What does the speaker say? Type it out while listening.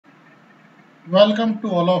Welcome to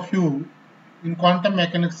all of you in Quantum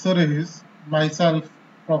Mechanics series. Myself,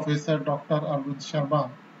 Professor Dr. Arvind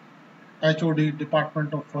Sharma, HOD,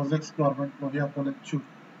 Department of Physics, Govt, Lohia College, Churu.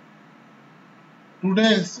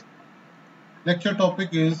 Today's lecture topic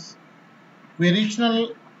is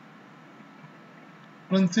variational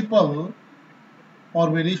principle or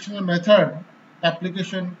variational method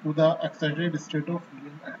application to the excited state of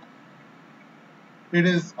helium atom. It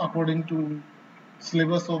is according to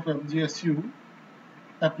syllabus of MGSU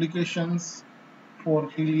applications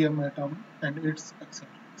for helium atom and its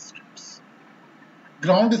excited states.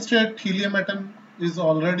 Ground state helium atom is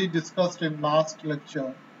already discussed in last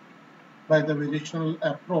lecture by the variational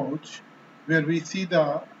approach, where we see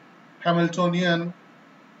the Hamiltonian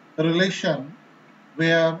relation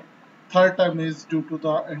where third term is due to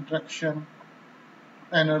the interaction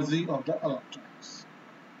energy of the electrons.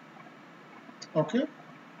 Okay.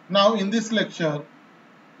 Now in this lecture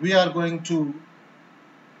we are going to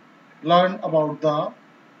learn about the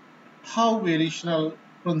how variational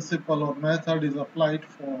principle or method is applied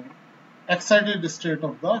for excited state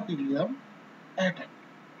of the helium atom.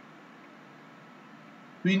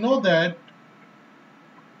 We know that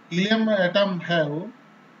helium atom have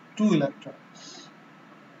 2 electrons.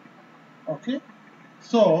 Okay,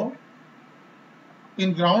 so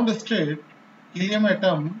in ground state, helium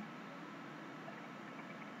atom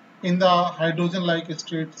in the hydrogen-like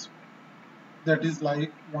states, that is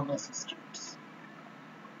like 1s states.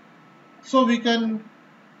 So we can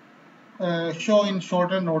show in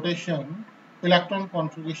shorter notation electron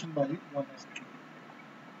configuration by 1s2.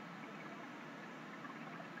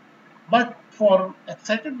 But for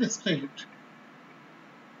excited state,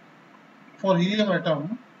 for helium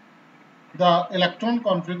atom, the electron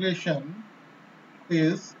configuration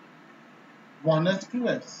is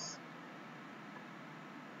 1s2s.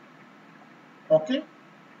 Okay,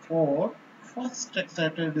 for first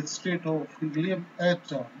excited state of helium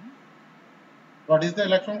atom, what is the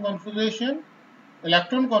electron configuration?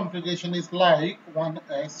 Electron configuration is like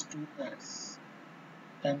 1s2s,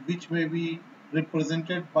 and which may be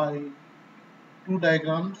represented by two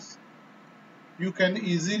diagrams. You can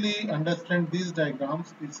easily understand these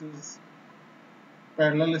diagrams. This is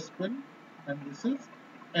parallel spin and this is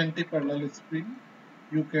anti-parallel spin.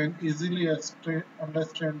 You can easily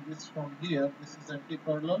understand this from here. This is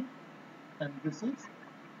anti-parallel and this is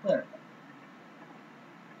parallel.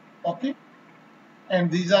 Okay,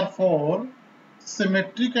 and these are for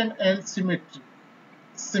symmetric and asymmetric,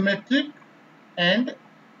 symmetric and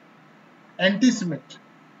antisymmetric,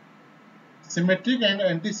 symmetric and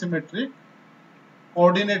antisymmetric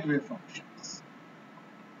coordinate wave functions.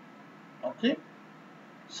 Okay,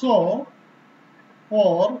 so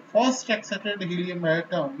for first excited helium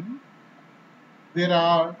atom, there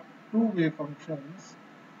are two wave functions,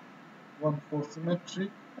 one for symmetric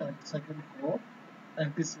and second for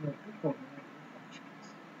antisymmetric coordinate wave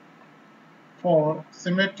functions. For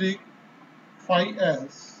symmetric, phi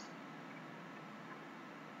s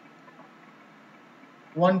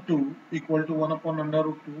 1 2 equal to 1 upon under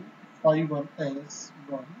root 2 phi 1 s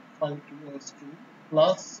 1 phi 2 s 2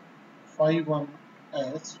 plus phi 1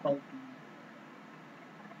 s phi 2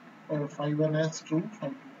 or phi 1 s 2 phi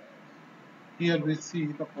 2 s. Here we see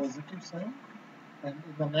the positive sign, and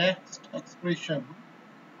in the next expression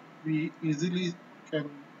we easily can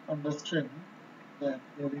understand that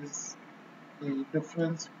there is a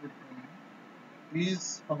difference between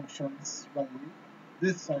these functions by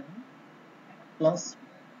this sign plus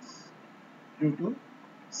minus due to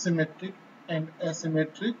symmetric and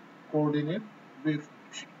asymmetric coordinate wave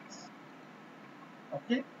functions.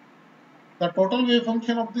 Okay, the total wave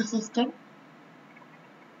function of this system,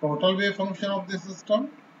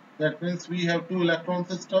 that means we have two electron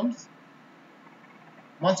systems,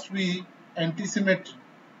 must be antisymmetric.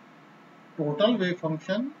 Total wave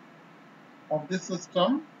function of this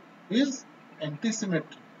system is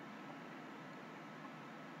antisymmetric.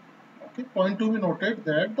 Okay, point to be noted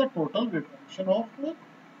that the total wave function of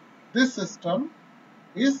this system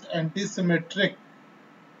is antisymmetric.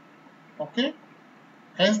 Okay,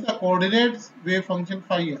 hence the coordinate wave function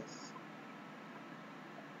phi s.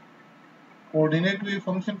 Coordinate wave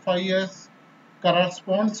function phi s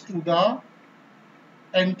corresponds to the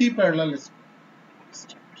anti-parallel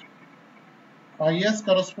state. Phi s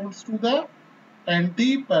corresponds to the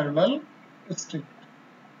anti-parallel state.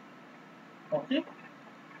 Okay,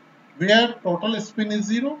 where total spin is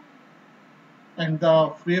 0 and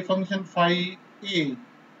the wave function phi a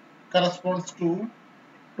corresponds to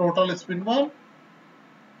total spin 1,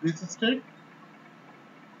 this state.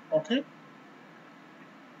 Okay,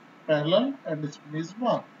 parallel and spin is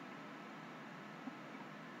 1.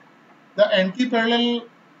 The anti-parallel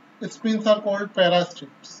spins are called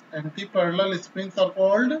para-states. Anti-parallel spins are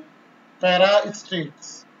called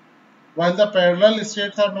para-states, while the parallel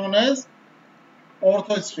states are known as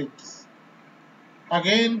orthostates.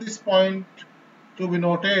 Again, this point to be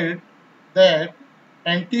noted that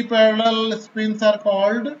anti-parallel spins are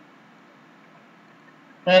called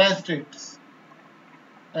parastates.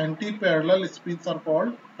 Anti-parallel spins are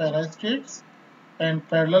called parastates, and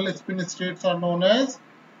parallel spin states are known as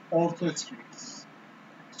orthostates.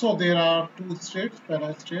 So there are two states,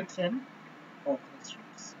 parastates and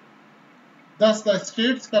orthostates. Thus, the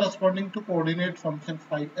states corresponding to coordinate function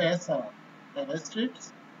phi s are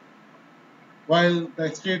parastates, while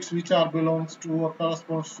the states which are belongs to or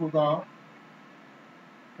corresponds to the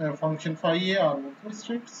function phi a are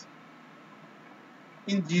orthostates.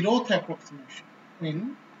 In zeroth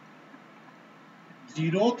approximation,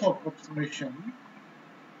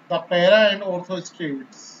 the para and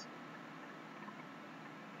orthostates,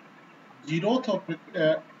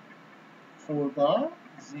 for the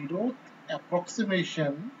zeroth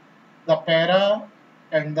approximation, the para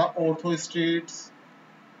and the orthostates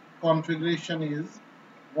configuration is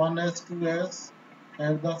 1s, 2s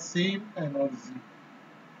have the same energy.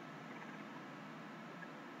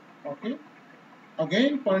 Okay.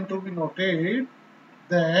 Again, point to be noted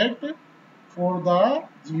that for the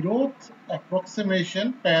zeroth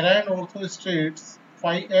approximation, para and orthostates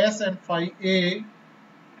phi s and phi a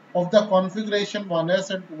of the configuration 1s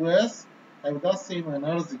and 2s have the same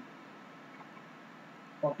energy.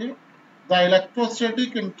 Okay. The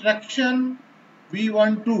electrostatic interaction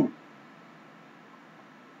V12.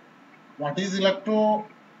 What is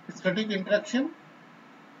electrostatic interaction?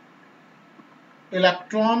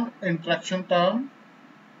 Electron interaction term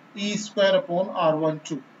E square upon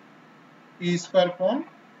R12. E square upon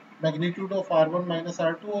magnitude of R1 minus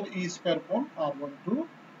R2, or E square upon R12.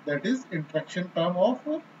 That is interaction term of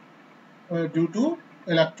due to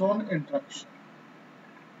electron interaction.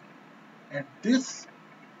 And this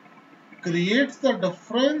creates the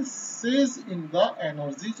differences in the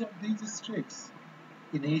energies of these states.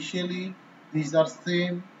 Initially, these are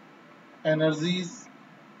same energies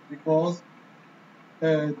because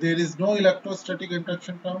there is no electrostatic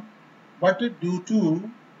interaction term, but due to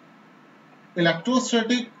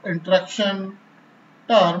electrostatic interaction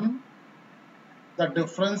term, the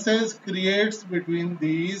differences creates between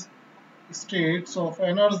these states of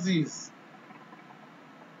energies.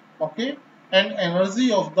 Okay, and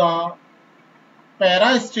energy of the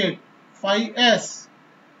para state phi s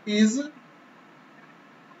is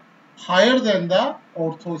higher than the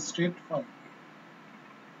ortho state phi.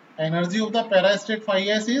 Energy of the para state phi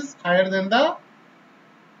s is higher than the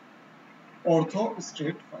ortho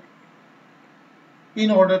state phi.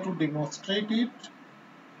 In order to demonstrate it,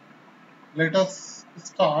 let us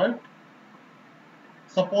start.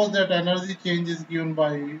 Suppose that energy change is given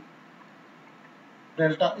by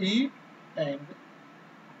delta E, and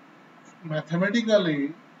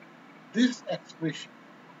mathematically this expression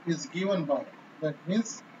is given by, that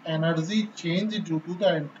means energy change due to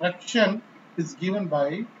the interaction is given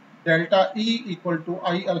by delta E equal to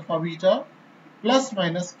I alpha beta plus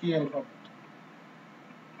minus K alpha beta,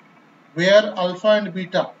 where alpha and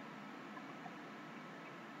beta,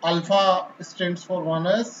 alpha stands for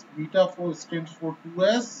 1s, beta stands for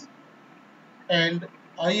 2s, and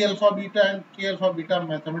I alpha beta and K alpha beta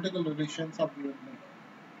mathematical relations are given by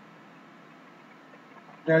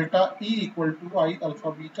delta E equal to I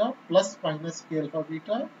alpha beta plus minus K alpha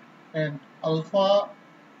beta, and alpha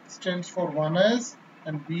stands for 1s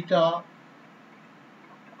and beta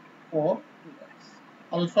for 2s.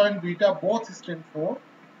 Alpha and beta both stand for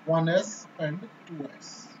 1s and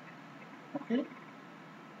 2s. Okay.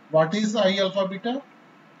 What is I alpha beta?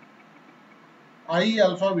 I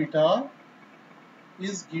alpha beta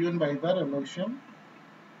is given by the relation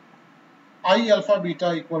I alpha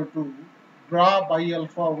beta equal to bra phi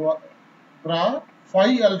alpha 1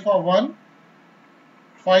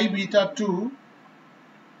 phi beta 2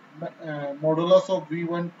 modulus of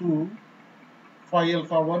V12 phi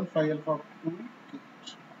alpha 1 phi alpha 2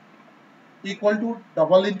 equal to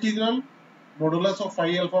double integral modulus of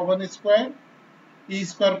phi alpha 1 square E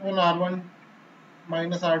square upon R1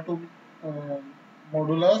 minus R2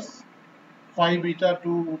 modulus phi beta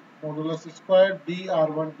 2 modulus square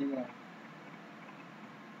dr1 dr.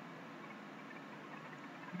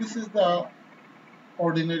 This is the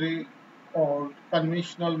ordinary or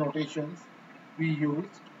conventional notations we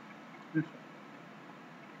used before.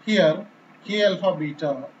 Here K alpha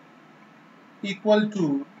beta equal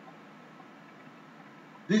to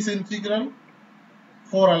this integral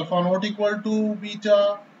for alpha not equal to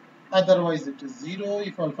beta Otherwise it is 0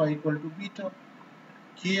 if alpha equal to beta.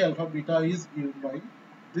 K alpha beta is given by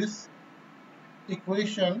this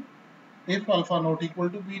equation if alpha not equal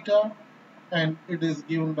to beta, and it is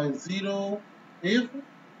given by 0 if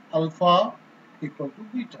alpha equal to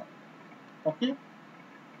beta. Okay.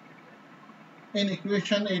 In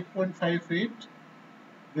equation 8.58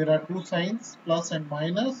 there are two signs, plus and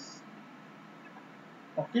minus.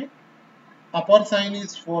 Okay. Upper sign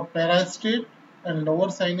is for parastate and lower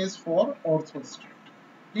sign is for orthostate.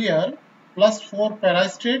 Here plus for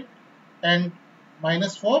parastate and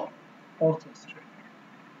minus for orthostate.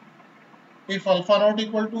 If alpha not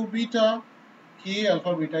equal to beta, K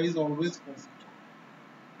alpha beta is always positive.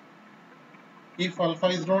 If alpha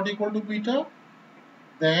is not equal to beta,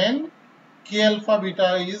 then K alpha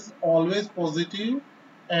beta is always positive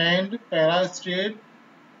and parastate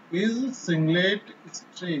is singlet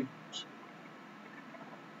state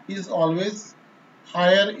is always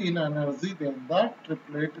higher in energy than the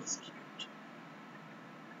triplet state.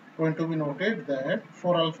 Going to be noted that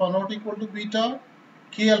for alpha not equal to beta,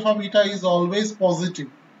 K alpha beta is always positive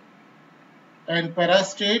and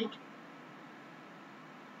parastate,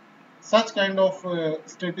 such kind of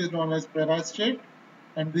state is known as parastate,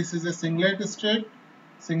 and this is a singlet state,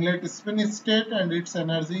 singlet spin state, and its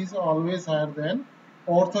energy is always higher than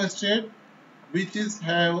ortho state, which is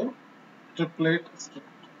have triplet state.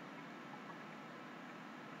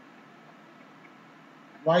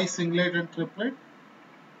 Why singlet and triplet?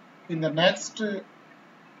 In the next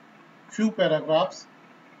few paragraphs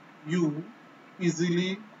you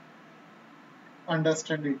easily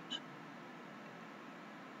understand it.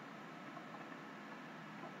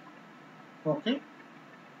 Okay.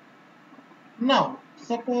 Now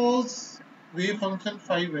suppose wave function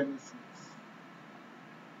phi vanishes.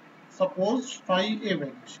 Suppose phi a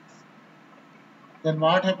vanishes. Then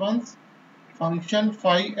what happens? Function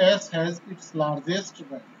phi s has its largest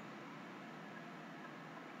value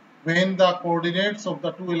when the coordinates of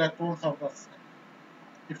the two electrons are the same.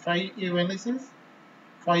 If phi a vanishes,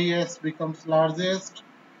 phi s becomes largest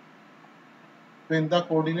when the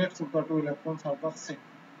coordinates of the two electrons are the same.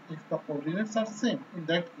 If the coordinates are same, in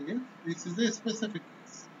that case, this is a specific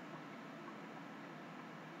case.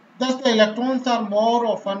 Thus, the electrons are more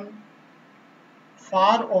often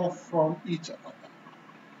far off from each other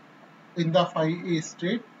in the phi a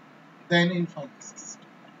state than in phi s state.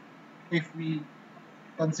 If we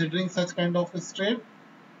considering such kind of a state,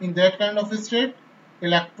 in that kind of a state,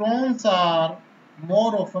 electrons are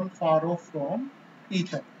more often far off from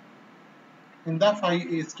each other in the phi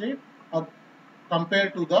a state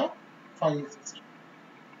compared to the phi s state.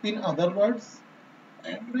 In other words,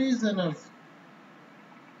 average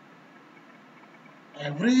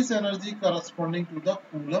energy corresponding to the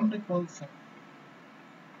Coulomb repulsion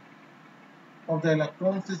of the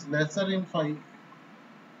electrons is lesser in phi.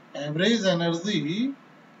 Average energy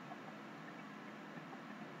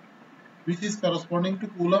which is corresponding to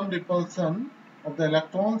Coulomb repulsion of the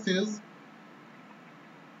electrons is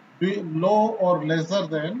low or lesser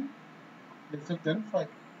than phi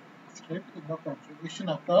state in the configuration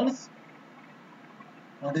occurs.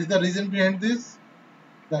 What is the reason behind this?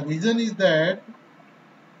 The reason is that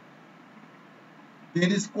there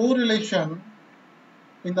is correlation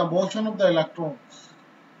in the motion of the electrons.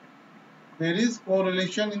 There is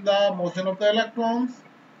correlation in the motion of the electrons,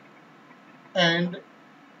 and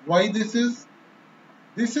why this is?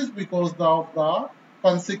 This is because of the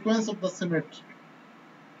consequence of the symmetry.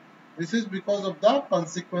 This is because of the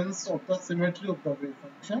consequence of the symmetry of the wave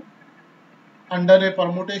function under a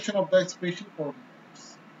permutation of the spatial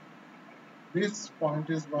coordinates. This point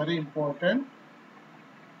is very important.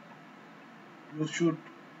 You should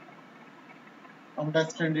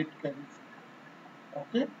understand it carefully.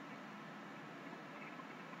 Okay.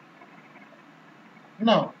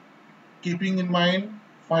 Now, keeping in mind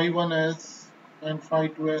phi 1s and phi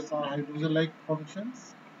 2s are hydrogen-like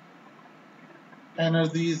functions.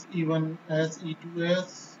 Energy is even as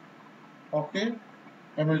E2s. Okay.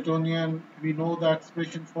 Hamiltonian, we know the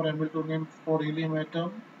expression for Hamiltonian for helium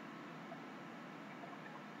atom.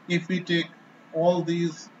 If we take all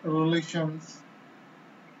these relations,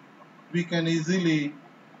 we can easily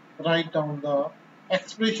write down the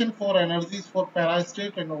expression for energies for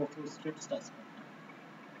parastate and orthostate spectrum.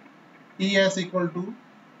 ES equal to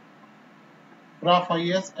bra phi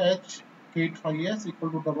s h kate phi s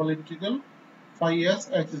equal to double integral phi s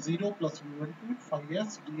h0 plus v12 phi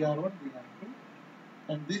s dr1 dr2,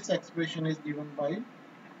 and this expression is given by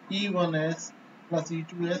E1s plus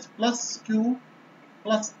E2s plus Q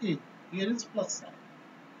plus A. Here is plus sign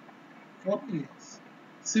for ES.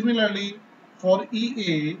 Similarly, for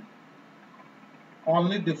EA,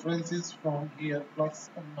 Only difference is from here plus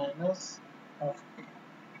and minus of A.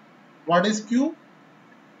 What is Q?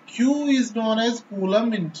 Q is known as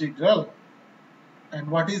Coulomb integral. And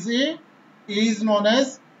what is A? A is known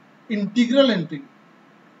as integral,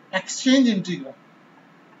 exchange integral.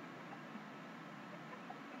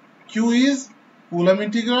 Q is Coulomb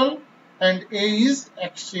integral and A is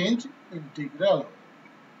exchange integral.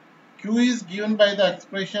 Q is given by the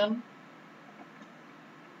expression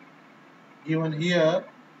given here.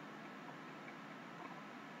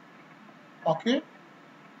 Okay.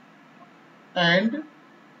 And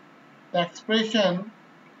the expression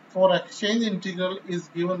for exchange integral is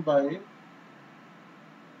given by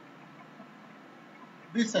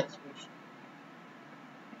this expression.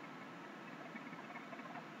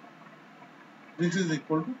 This is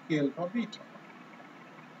equal to K alpha beta.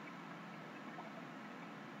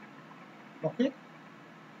 Okay.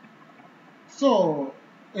 So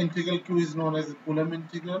integral Q is known as a Coulomb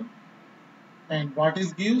integral. And what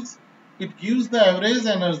it gives? It gives the average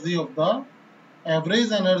energy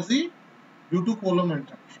due to Coulomb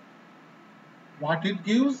interaction. What it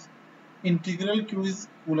gives? Integral Q is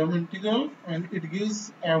Coulomb integral and it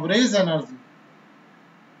gives average energy.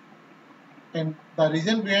 And the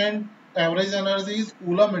reason behind average energy is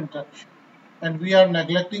Coulomb interaction. And we are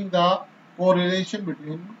neglecting the correlation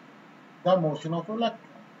between the motion of electron.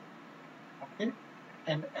 Okay.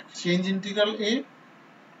 And exchange integral A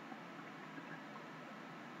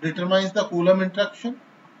determines the Coulomb interaction.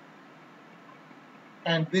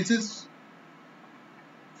 And this is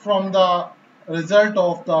from the result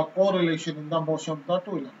of the correlation in the motion of the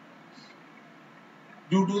two electrons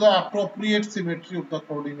due to the appropriate symmetry of the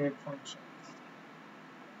coordinate functions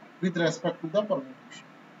with respect to the permutation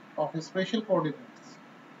of spatial coordinates.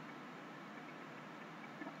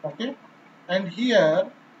 Okay, and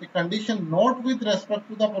here a condition not with respect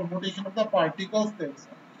to the permutation of the particles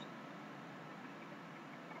themselves.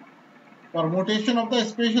 Permutation of the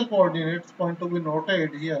spatial coordinates point to be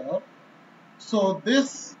noted here. So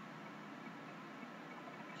this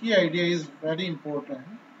key idea is very important.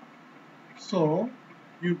 So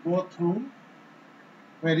you go through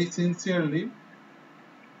very sincerely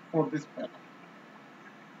for this pattern.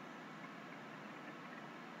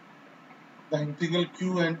 The integral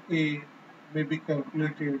Q and A may be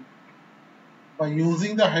calculated by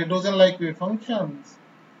using the hydrogen-like wave functions.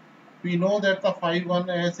 We know that the phi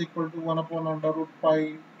 1s equal to 1 upon under root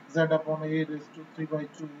pi z upon a raised to 3 by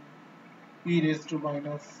 2 e raised to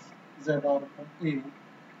minus z r upon a,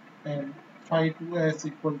 and phi 2s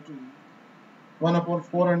equal to 1 upon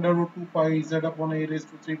 4 under root 2 pi z upon a raised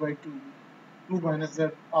to 3 by 2 minus z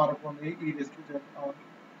r upon a e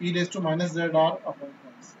raised to minus z r upon pi.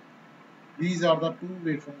 These are the two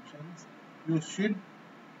wave functions you should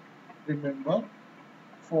remember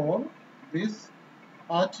for this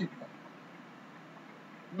article.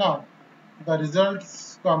 Now the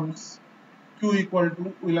results comes Q equal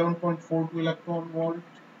to 11.42 electron volt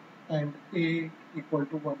and A equal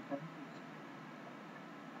to 1.2.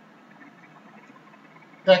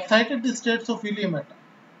 The excited states of helium atom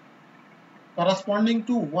corresponding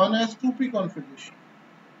to 1s2p configuration.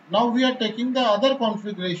 Now we are taking the other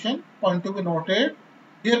configuration, point to be noted.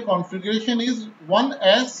 Here configuration is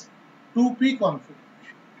 1s2p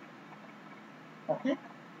configuration. Okay.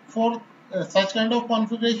 For such kind of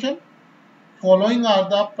configuration, following are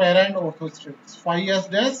the para and ortho states. Phi s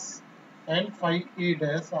dash and phi a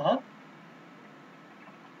dash are.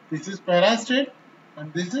 This is para state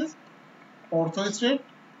and this is ortho state.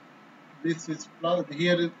 This is plus.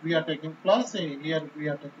 Here we are taking plus a. Here we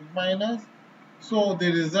are taking minus. So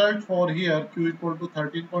the result for here Q equal to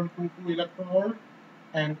 13.22 electron volt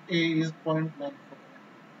and A is 0.94.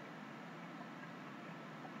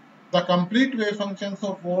 The complete wave functions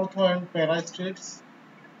of ortho and para states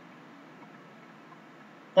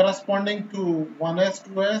corresponding to 1s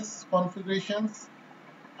 2s configurations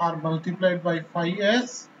are multiplied by phi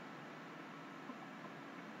s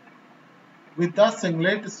with the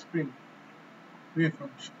singlet spin wave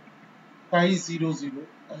function chi 0 0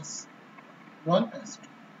 s 1 s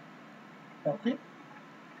 2. Okay.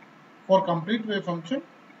 For complete wave function,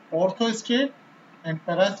 ortho state and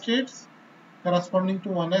para states corresponding to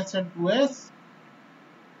 1s and 2s,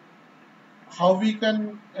 how we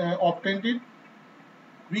can obtain it?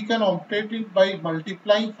 We can obtain it by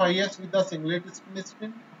multiplying phi s with the singlet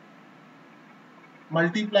spin,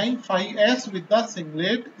 multiplying phi s with the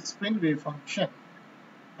singlet spin wave function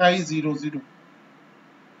chi 0 0,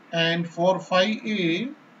 and for phi a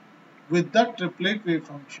with the triplet wave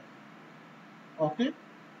function. Okay.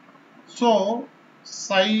 So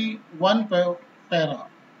psi 1 para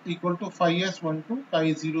equal to phi s 12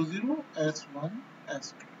 chi 0 0 s 1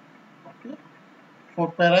 S2. Okay.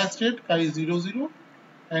 For para state, chi 0, 0,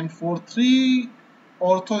 and for three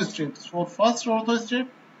ortho states, for first ortho state,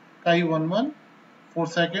 chi 1, 1, for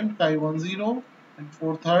second, chi 1, 0, and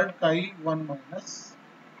for third, chi 1 minus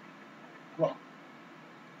 1.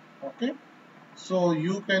 Okay. So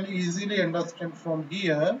you can easily understand from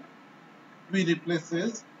here, we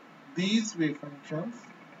replaces these wave functions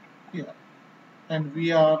here, and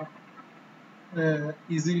we are you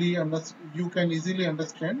can easily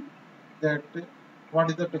understand that what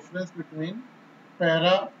is the difference between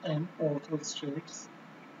para and ortho states.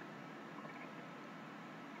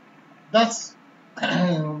 Thus,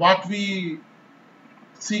 what we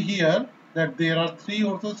see here, that there are three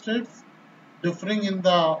ortho states differing in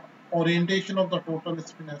the orientation of the total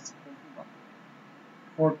spin as equal to 1.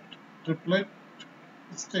 For triplet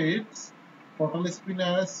states, total spin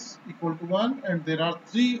as equal to 1, and there are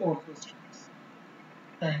three ortho states.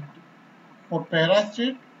 And for para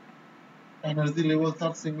state, energy levels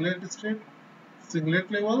are singlet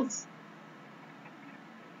levels.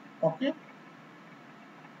 Okay.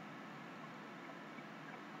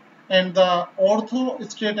 And the ortho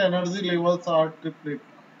state energy levels are triplet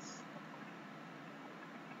ones.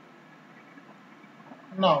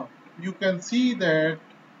 Now, you can see that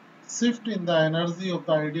shift in the energy of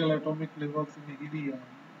the ideal atomic levels in helium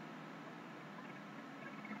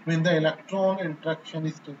when the electron interaction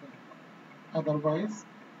is taken. Otherwise,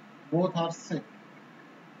 both are safe.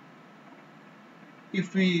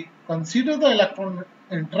 If we consider the electron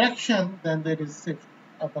interaction, then there is shift.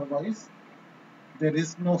 Otherwise, there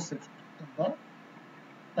is no shift in the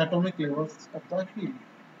atomic levels of the helium.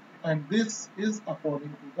 And this is according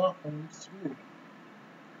to the Ohm's rule.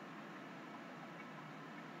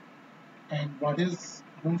 And what is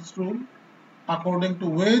Ohm's rule? According to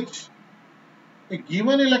which a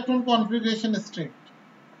given electron configuration state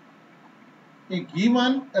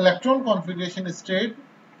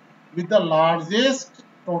with the largest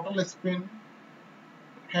total spin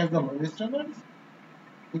has the lowest energy.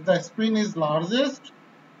 If the spin is largest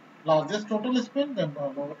total spin, then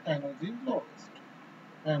the energy is lowest.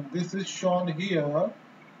 And this is shown here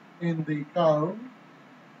in the curve.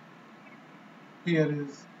 Here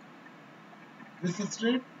is this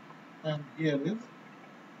state, and here is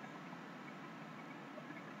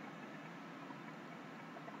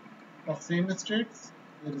the same states.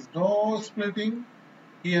 There is no splitting.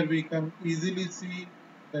 Here we can easily see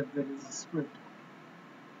that there is a split.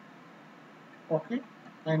 Okay,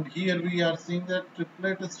 and here we are seeing that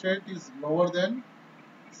triplet state is lower than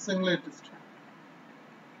singlet state.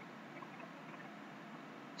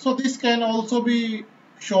 So this can also be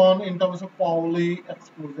shown in terms of Pauli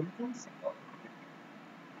exclusion principle.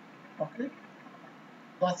 Okay,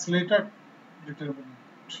 the Slater determinant.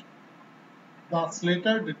 The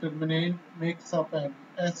Slater determinant makes up an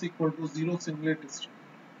S equal to 0 singlet state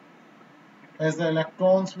as the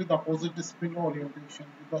electrons with opposite spin orientation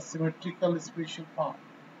with a symmetrical spatial path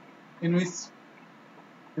in which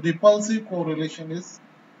repulsive correlation is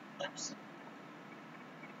absent.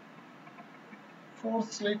 For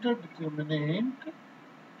Slater determinant,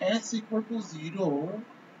 S equal to 0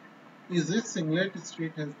 is a singlet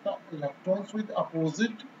state as the electrons with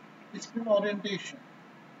opposite spin orientation.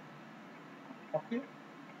 Okay,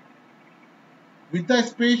 with the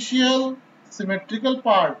spatial symmetrical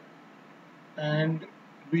part, and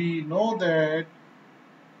we know that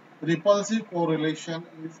repulsive correlation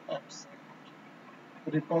is absent.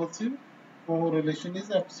 Repulsive correlation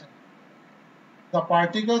is absent. The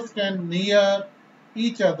particles can near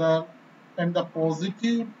each other and the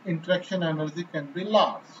positive interaction energy can be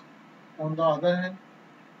large. On the other hand,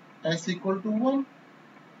 S equal to 1.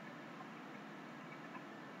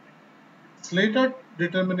 Slater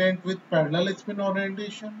determinant with parallel spin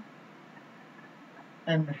orientation,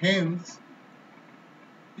 and hence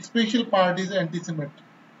spatial part is antisymmetric.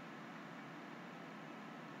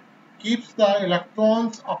 Keeps the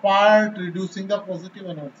electrons apart, reducing the positive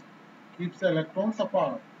energy. Keeps the electrons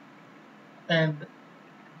apart, and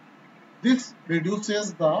this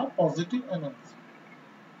reduces the positive energy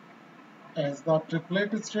as the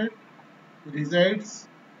triplet state resides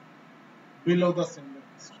below the singlet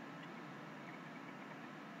state.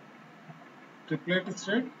 Triplet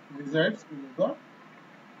state resides below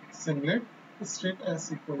the singlet state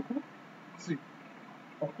as equal to 0.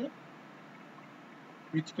 Okay,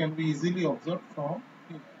 which can be easily observed from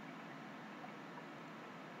here.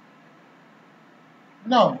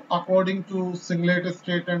 Now, according to singlet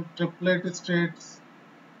state and triplet states,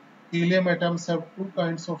 helium atoms have two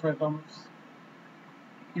kinds of atoms.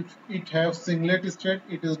 If it has singlet state,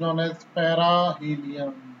 it is known as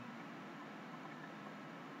perihelium.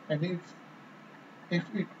 And if If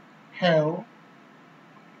it have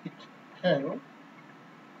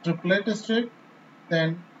triplet state,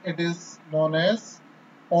 then it is known as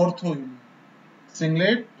orthohelium.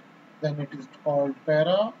 Singlet, then it is called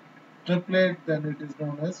para. Triplet, then it is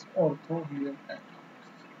known as orthohelium atoms.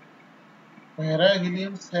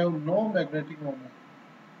 Paraheliums have no magnetic moment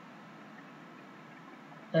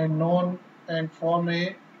and form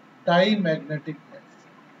a dimagnetic gas.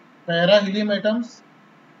 Parahelium atoms,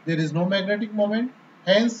 there is no magnetic moment,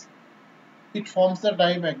 hence it forms the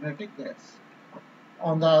dimagnetic gas.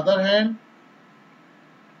 On the other hand,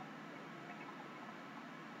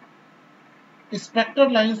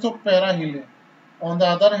 spectral lines of parahelium. On the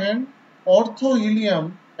other hand,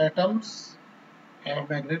 orthohelium atoms have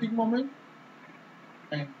magnetic moment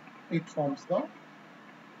and it forms the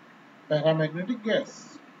paramagnetic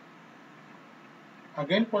gas.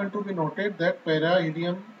 Again, point to be noted that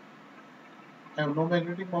parahelium have no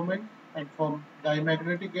magnetic moment and form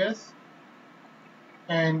dimagnetic gas,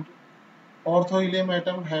 and orthohelium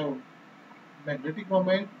atom have magnetic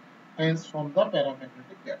moment, hence form the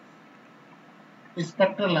paramagnetic gas.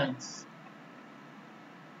 Spectral lines.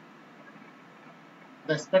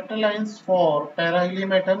 The spectral lines for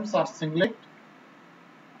parahelium atoms are singlet,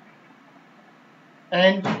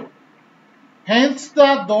 and hence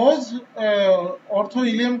those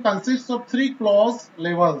orthohelium consists of 3 close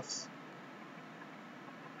levels.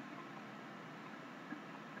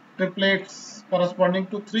 Triplets corresponding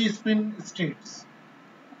to 3 spin states.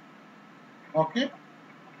 Okay.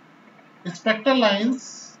 Spectral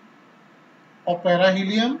lines of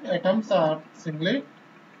parahelium atoms are singlet,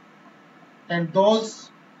 and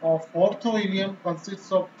those of orthohelium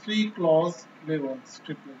consists of 3 close levels,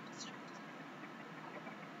 triplet states,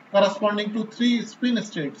 corresponding to 3 spin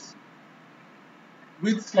states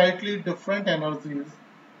with slightly different energies.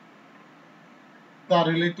 The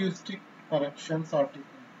relativistic corrections are taken.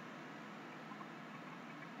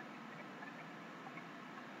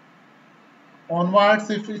 Onwards,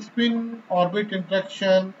 if spin orbit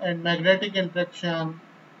interaction and magnetic interaction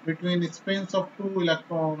between spins of 2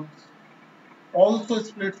 electrons also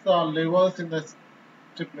splits the levels in the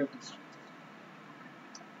triplet states.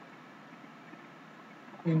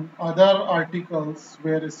 In other articles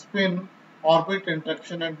where spin, orbit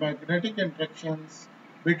interaction and magnetic interactions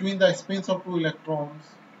between the spins of 2 electrons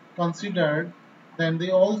considered, then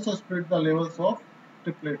they also split the levels of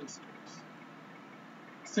triplet states.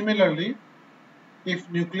 Similarly, if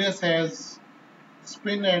nucleus has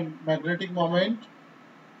spin and magnetic moment,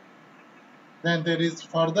 then there is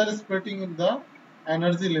further splitting in the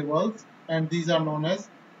energy levels, and these are known as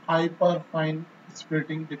hyperfine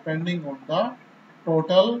splitting depending on the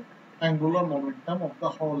total angular momentum of the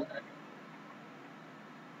whole atom.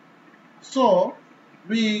 So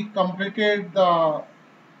we completed the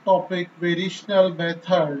topic variational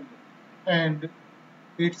method and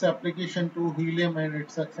its application to helium and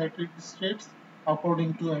its excited states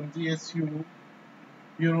according to MGSU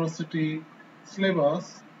university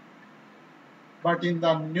syllabus. But in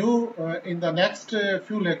the next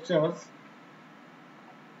few lectures,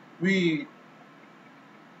 we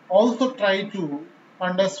also try to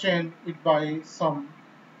understand it by some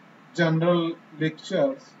general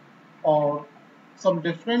lectures or some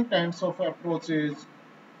different kinds of approaches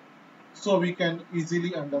so we can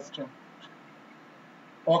easily understand.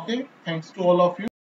 Okay, thanks to all of you.